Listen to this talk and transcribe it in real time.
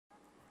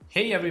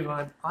Hey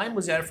everyone, I'm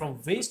Uzair from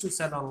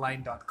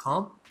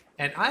ways2sellonline.com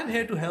and I'm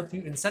here to help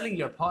you in selling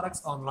your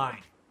products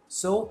online.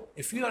 So,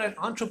 if you are an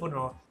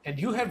entrepreneur and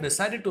you have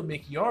decided to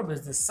make your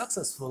business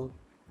successful,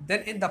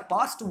 then in the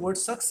path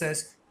towards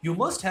success, you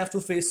must have to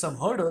face some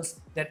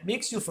hurdles that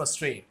makes you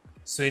frustrated.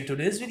 So in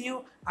today's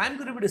video, I'm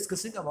going to be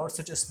discussing about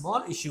such a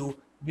small issue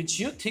which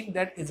you think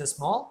that is a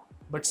small,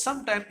 but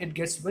sometimes it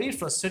gets very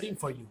frustrating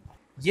for you.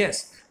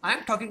 Yes,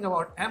 I'm talking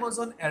about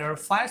Amazon error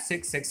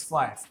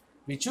 5665,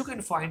 which you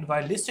can find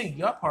while listing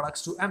your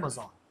products to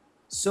Amazon.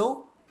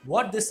 So,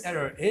 what this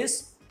error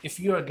is, if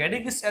you are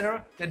getting this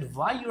error, then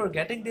why you are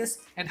getting this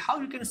and how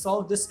you can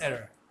solve this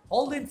error.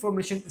 All the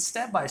information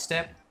step by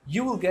step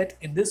you will get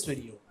in this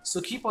video.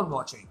 So keep on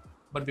watching.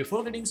 But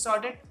before getting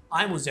started,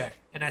 I'm Uzair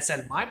and I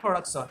sell my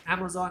products on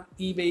Amazon,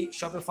 eBay,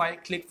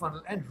 Shopify,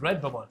 ClickFunnels and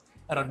Redbubble.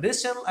 And on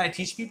this channel, I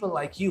teach people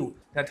like you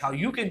that how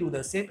you can do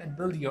the same and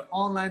build your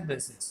online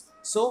business.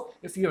 So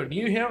if you are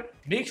new here,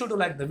 make sure to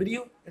like the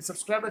video and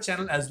subscribe to the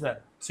channel as well,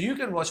 so you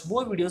can watch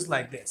more videos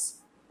like this.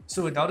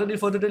 So without any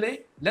further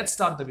delay, let's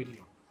start the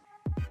video.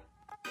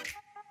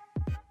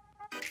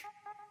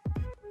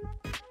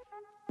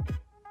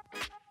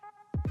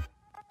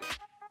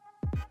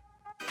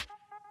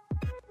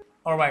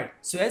 Alright,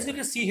 so as you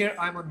can see here,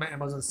 I'm on my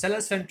Amazon Seller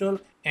Central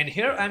and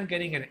here I'm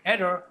getting an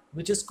error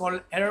which is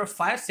called error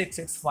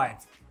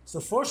 5665.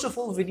 So first of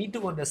all, we need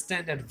to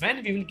understand that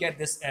when we will get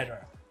this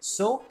error.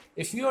 So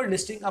if you are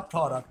listing a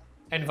product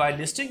and while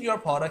listing your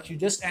product, you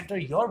just enter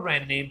your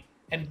brand name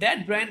and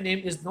that brand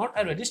name is not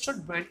a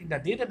registered brand in the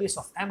database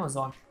of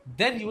Amazon,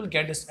 then you will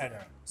get this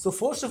error. So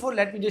first of all,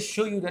 let me just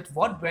show you that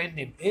what brand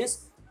name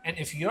is, and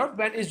if your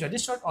brand is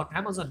registered on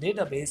Amazon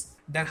database,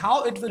 then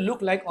how it will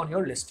look like on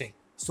your listing.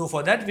 So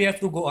for that, we have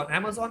to go on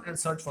Amazon and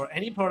search for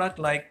any product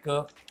like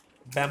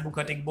bamboo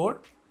cutting board.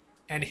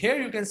 And here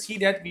you can see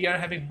that we are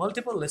having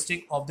multiple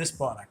listing of this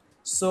product.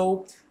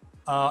 So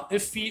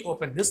if we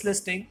open this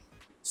listing,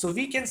 so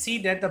we can see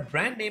that the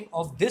brand name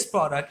of this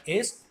product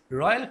is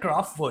Royal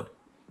Craft Wood,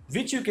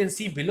 which you can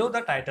see below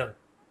the title,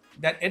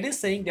 that it is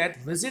saying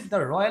that visit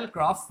the Royal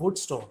Craft Wood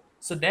store.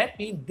 So that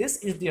means this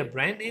is their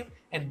brand name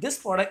and this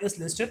product is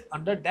listed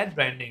under that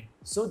brand name.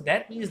 So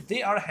that means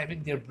they are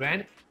having their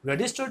brand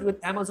registered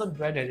with Amazon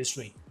brand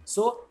registry.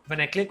 So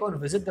when I click on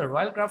visit the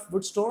Royal Craft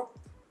Wood store,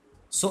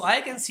 so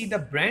I can see the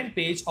brand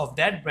page of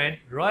that brand,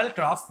 Royal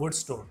Craft Wood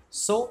store.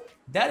 So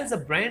that is a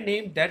brand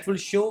name that will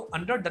show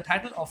under the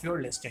title of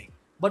your listing.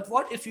 But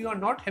what if you are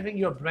not having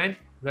your brand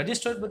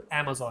registered with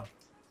Amazon,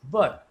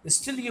 but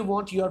still you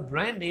want your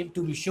brand name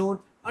to be shown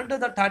under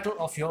the title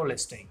of your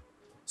listing?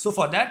 So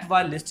for that,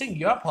 while listing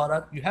your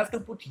product, you have to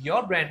put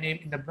your brand name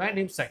in the brand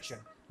name section.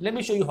 Let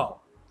me show you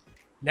how.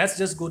 Let's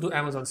just go to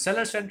Amazon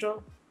Seller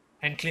Central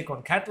and click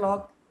on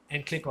catalog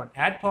and click on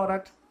add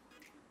product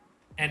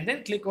and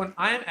then click on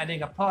I am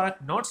adding a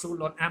product not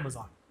sold on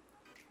Amazon.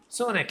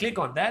 So when I click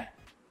on that,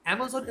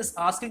 Amazon is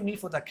asking me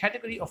for the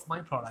category of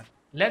my product.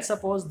 Let's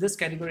suppose this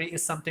category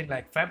is something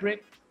like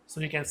fabric. So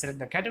you can select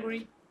the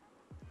category.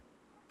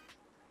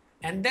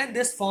 And then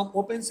this form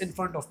opens in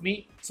front of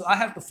me. So I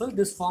have to fill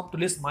this form to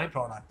list my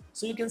product.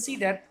 So you can see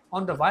that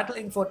on the vital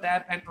info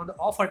tab and on the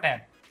offer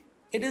tab,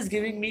 it is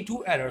giving me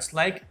two errors,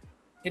 like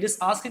it is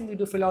asking me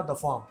to fill out the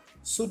form.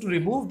 So to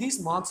remove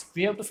these marks,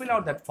 we have to fill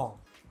out that form.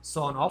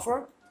 So on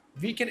offer,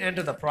 we can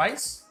enter the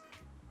price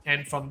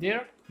and from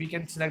there we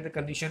can select the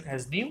condition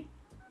as new,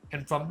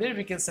 and from there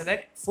we can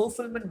select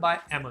fulfillment by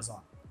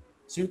Amazon.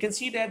 So you can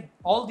see that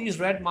all these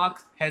red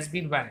marks has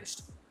been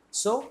vanished.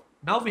 So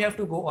now we have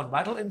to go on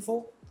vital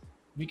info.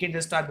 We can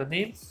just type the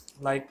name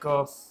like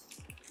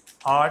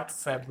art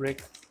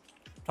fabric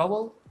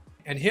towel,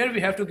 and here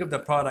we have to give the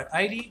product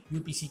ID,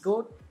 UPC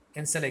code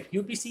and select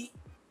UPC,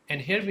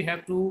 and here we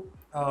have to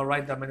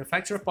write the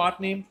manufacturer part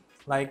name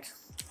like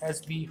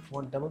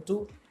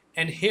SB122,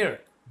 and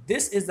here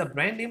this is the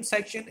brand name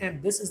section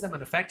and this is the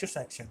manufacturer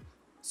section.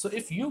 So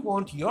if you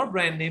want your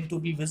brand name to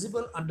be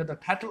visible under the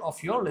title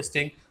of your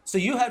listing, so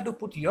you have to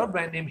put your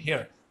brand name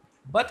here.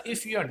 But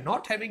if you are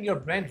not having your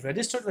brand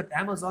registered with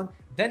Amazon,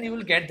 then you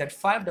will get that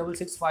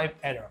 5665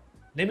 error.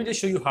 Let me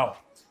just show you how.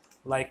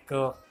 Like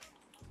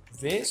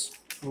ways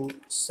to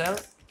sell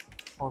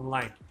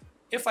online.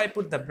 If I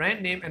put the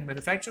brand name and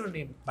manufacturer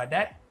name by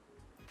that,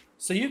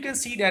 so you can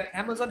see that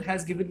Amazon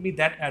has given me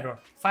that error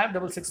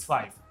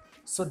 5665.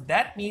 So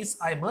that means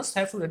I must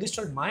have to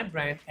register my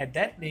brand at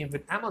that name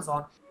with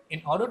Amazon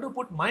in order to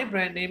put my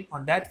brand name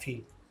on that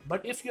field.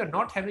 But if you're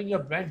not having your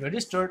brand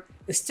registered,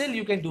 still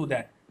you can do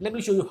that. Let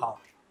me show you how.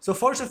 So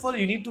first of all,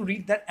 you need to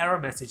read that error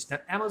message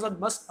that Amazon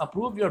must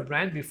approve your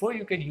brand before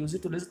you can use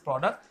it to list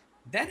product.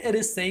 Then it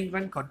is saying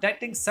when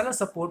contacting seller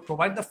support,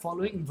 provide the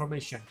following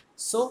information.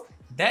 So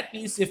that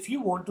means if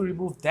you want to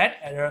remove that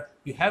error,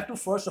 you have to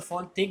first of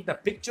all take the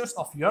pictures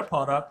of your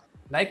product.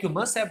 Like you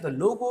must have the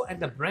logo and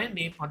the brand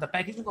name on the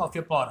packaging of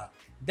your product.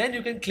 Then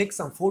you can click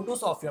some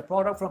photos of your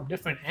product from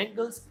different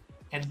angles,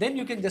 and then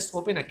you can just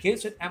open a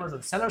case with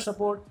Amazon seller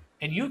support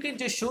and you can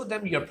just show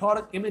them your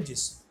product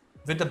images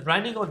with the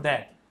branding on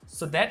that.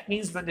 So that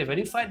means when they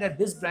verify that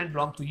this brand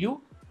belongs to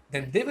you,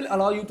 then they will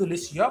allow you to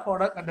list your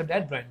product under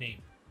that brand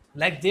name.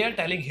 Like they are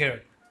telling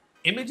here,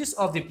 images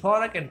of the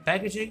product and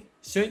packaging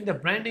showing the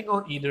branding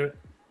on either.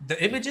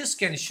 The images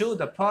can show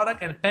the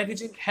product and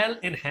packaging held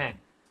in hand.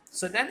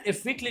 So then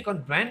if we click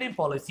on brand name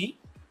policy,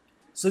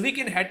 so we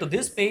can head to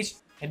this page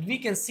and we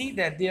can see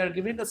that they are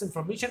giving us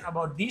information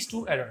about these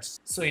two errors.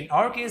 So in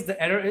our case, the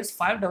error is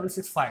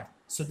 5665.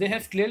 So they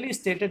have clearly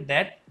stated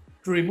that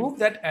to remove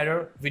that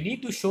error, we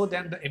need to show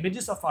them the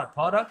images of our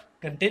product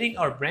containing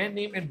our brand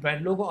name and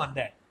brand logo on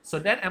that. So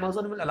then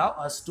Amazon will allow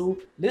us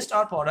to list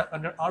our product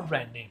under our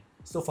brand name.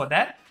 So for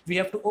that, we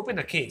have to open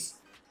a case.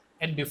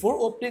 And before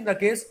opening the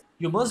case,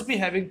 you must be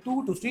having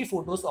 2 to 3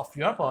 photos of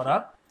your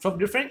product from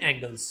different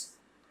angles.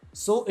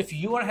 So if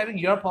you are having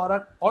your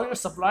product or your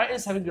supplier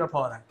is having your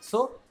product,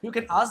 so you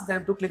can ask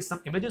them to click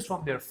some images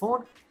from their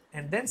phone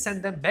and then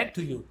send them back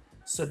to you.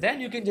 So then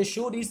you can just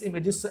show these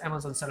images to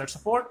Amazon seller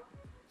support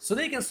so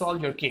they can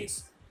solve your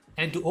case.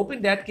 And to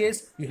open that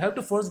case, you have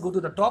to first go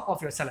to the top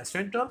of your seller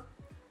central,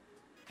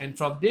 and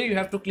from there you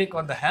have to click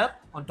on the help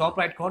on top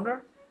right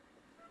corner,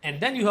 and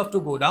then you have to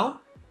go down.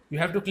 You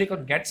have to click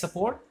on get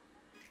support,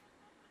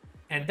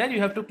 and then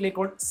you have to click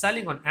on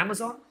selling on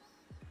Amazon.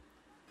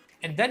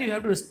 And then you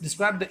have to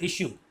describe the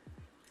issue,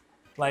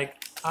 like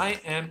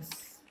I am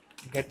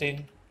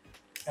getting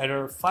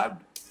error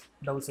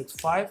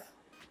 5665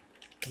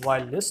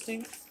 while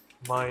listing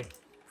my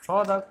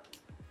product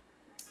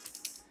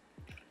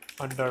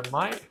under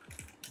my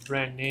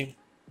brand name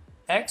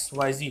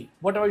XYZ,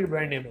 whatever your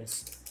brand name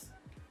is.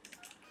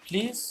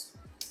 Please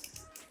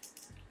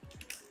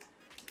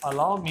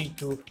allow me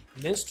to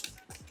list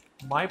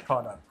my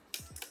product.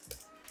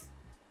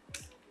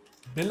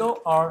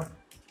 Below are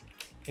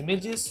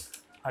images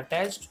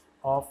attached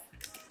of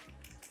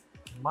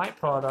my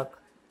product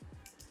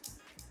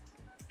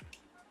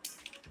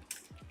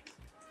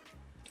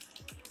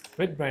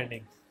with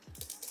branding.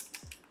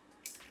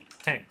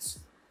 Thanks.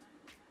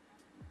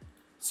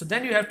 So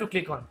then you have to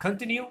click on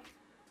continue.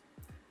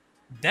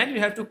 Then you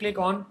have to click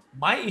on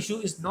my issue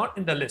is not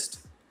in the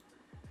list.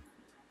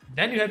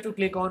 Then you have to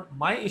click on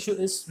my issue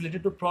is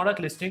related to product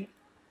listing,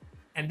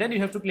 and then you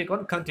have to click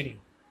on continue.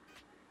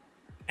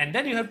 And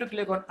then you have to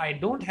click on I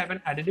don't have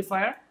an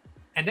identifier,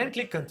 and then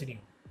click continue.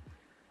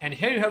 And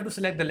here you have to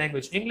select the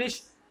language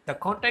English. The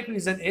contact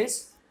reason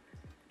is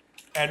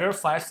error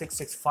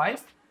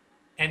 5665,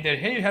 and then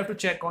here you have to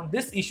check on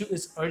this issue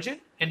is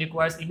urgent and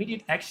requires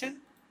immediate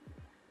action.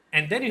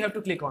 And then you have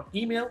to click on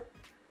email,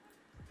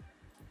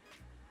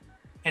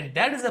 and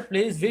that is a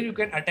place where you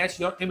can attach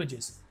your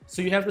images.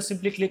 So you have to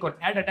simply click on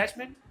add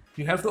attachment,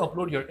 you have to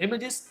upload your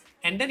images,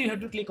 and then you have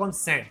to click on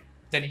send.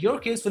 Then your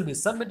case will be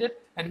submitted,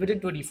 and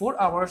within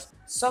 24 hours,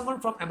 someone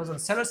from Amazon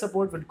seller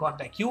support will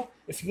contact you.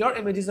 If your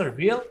images are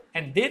real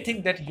and they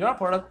think that your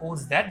product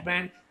owns that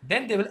brand,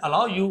 then they will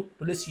allow you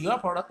to list your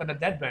product under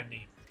that brand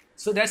name.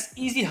 So that's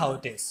easy how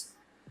it is.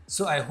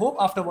 So I hope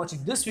after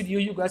watching this video,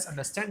 you guys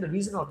understand the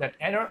reason of that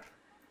error,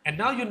 and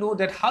now you know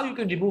that how you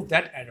can remove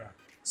that error.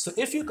 So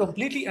if you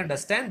completely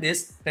understand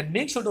this, then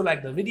make sure to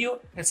like the video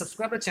and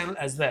subscribe the channel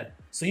as well,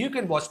 so you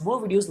can watch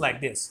more videos like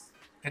this.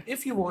 And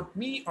if you want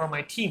me or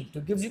my team to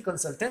give you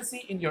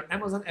consultancy in your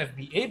Amazon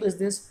FBA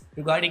business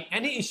regarding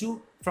any issue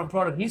from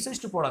product research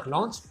to product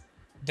launch,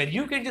 then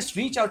you can just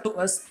reach out to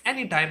us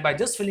anytime by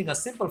just filling a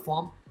simple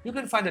form. You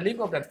can find the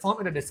link of that form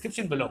in the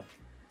description below.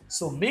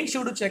 So make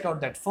sure to check out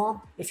that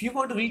form if you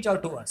want to reach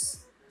out to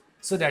us.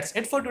 So that's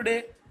it for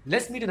today.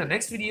 Let's meet in the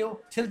next video.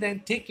 Till then,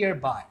 take care.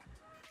 Bye.